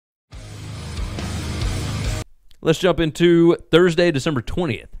Let's jump into Thursday, December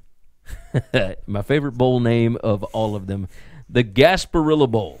 20th. My favorite bowl name of all of them. The Gasparilla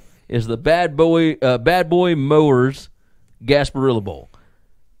Bowl is the Bad Boy Mowers Gasparilla Bowl.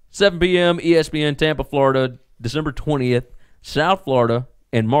 7 p.m. ESPN, Tampa, Florida, December 20th. South Florida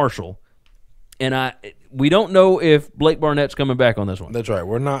and Marshall. And we don't know if Blake Barnett's coming back on this one. That's right.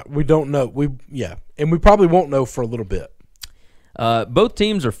 We don't know. And we probably won't know for a little bit. Both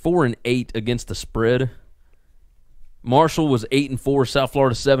teams are 4-8 against the spread. Marshall was 8-4, South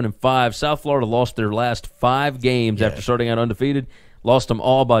Florida 7-5. South Florida lost their last 5 games after starting out undefeated. Lost them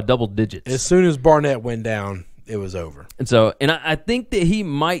all by double digits. As soon as Barnett went down, it was over. And I think that he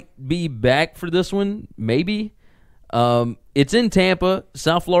might be back for this one, maybe. It's in Tampa.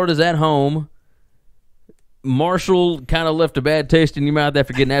 South Florida's at home. Marshall kind of left a bad taste in your mouth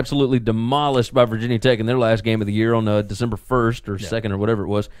after getting absolutely demolished by Virginia Tech in their last game of the year on December 1st or 2nd or whatever it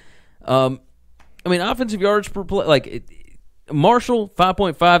was. Offensive yards per play, Marshall,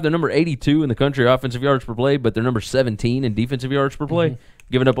 5.5, they're number 82 in the country offensive yards per play, but they're number 17 in defensive yards per play,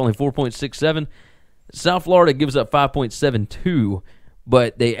 giving up only 4.67. South Florida gives up 5.72,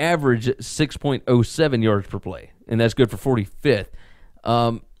 but they average 6.07 yards per play, and that's good for 45th.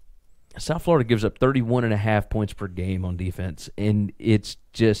 South Florida gives up 31.5 points per game on defense, and it's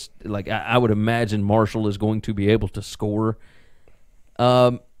just I would imagine Marshall is going to be able to score.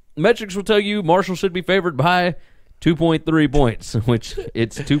 Metrics will tell you Marshall should be favored by 2.3 points, which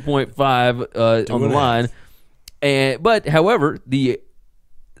it's 2.5 on the line. But however, the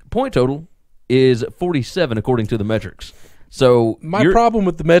point total is 47 according to the metrics. So my problem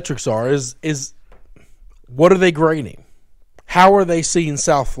with the metrics is what are they grading? How are they seeing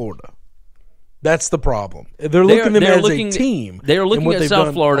South Florida? That's the problem. They're looking at them as a team. They're looking at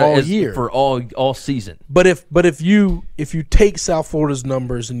South Florida as for all season. But if you take South Florida's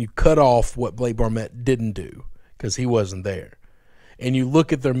numbers and you cut off what Blake Barnett didn't do because he wasn't there, and you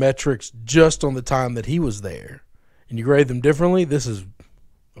look at their metrics just on the time that he was there, and you grade them differently, this is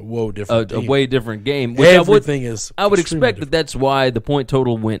a way different game. Which Everything is. I would expect that's why the point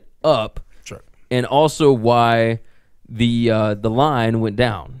total went up, sure, and also why the line went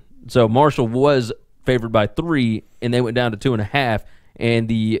down. So Marshall was favored by 3, and they went down to 2.5, and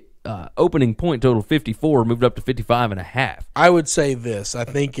the opening point total 54 moved up to 55.5. I would say this. I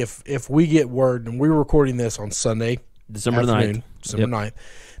think if we get word, and we're recording this on Sunday, December 9th,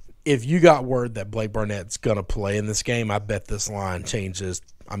 if you got word that Blake Barnett's going to play in this game, I bet this line changes.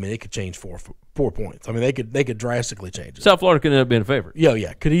 It could change 4 points. They could drastically change it. South Florida could end up being a favorite.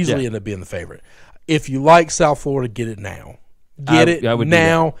 Yeah, could easily end up being the favorite. If you like South Florida, get it now. Get it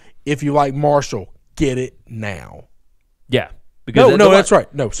now. If you like Marshall, get it now. Yeah. That's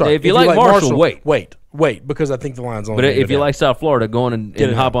right. No, sorry. If you like Marshall, wait, because I think the line's on. But if you like South Florida, go on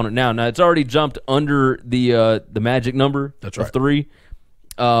and hop on it now. Now, it's already jumped under the magic number of 3.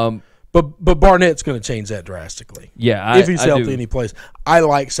 But Barnett's going to change that drastically. Yeah, if he's healthy and he plays. I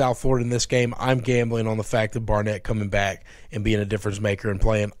like South Florida in this game. I'm gambling on the fact of Barnett coming back and being a difference maker and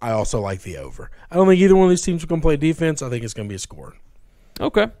playing. I also like the over. I don't think either one of these teams are going to play defense. I think it's going to be a score.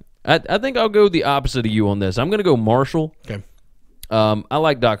 Okay. I think I'll go the opposite of you on this. I'm going to go Marshall. Okay. I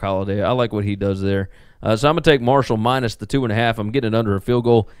like Doc Holliday. I like what he does there. So I'm going to take Marshall minus the 2.5. I'm getting it under a field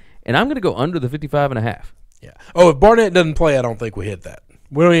goal, and I'm going to go under the 55.5. Yeah. Oh, if Barnett doesn't play, I don't think we hit that.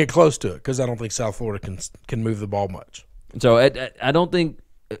 We don't get close to it because I don't think South Florida can move the ball much. So I don't think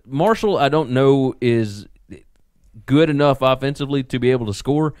Marshall, I don't know, is good enough offensively to be able to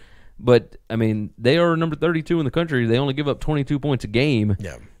score. But, they are number 32 in the country. They only give up 22 points a game.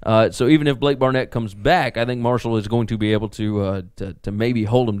 Yeah. So even if Blake Barnett comes back, I think Marshall is going to be able to maybe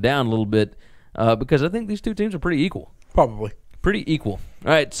hold him down a little bit because I think these two teams are pretty equal. Probably. Pretty equal.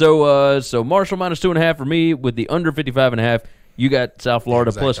 All right, so Marshall minus 2.5 for me with the under 55.5. You got South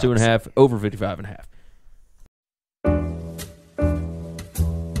Florida plus 2.5 over 55.5.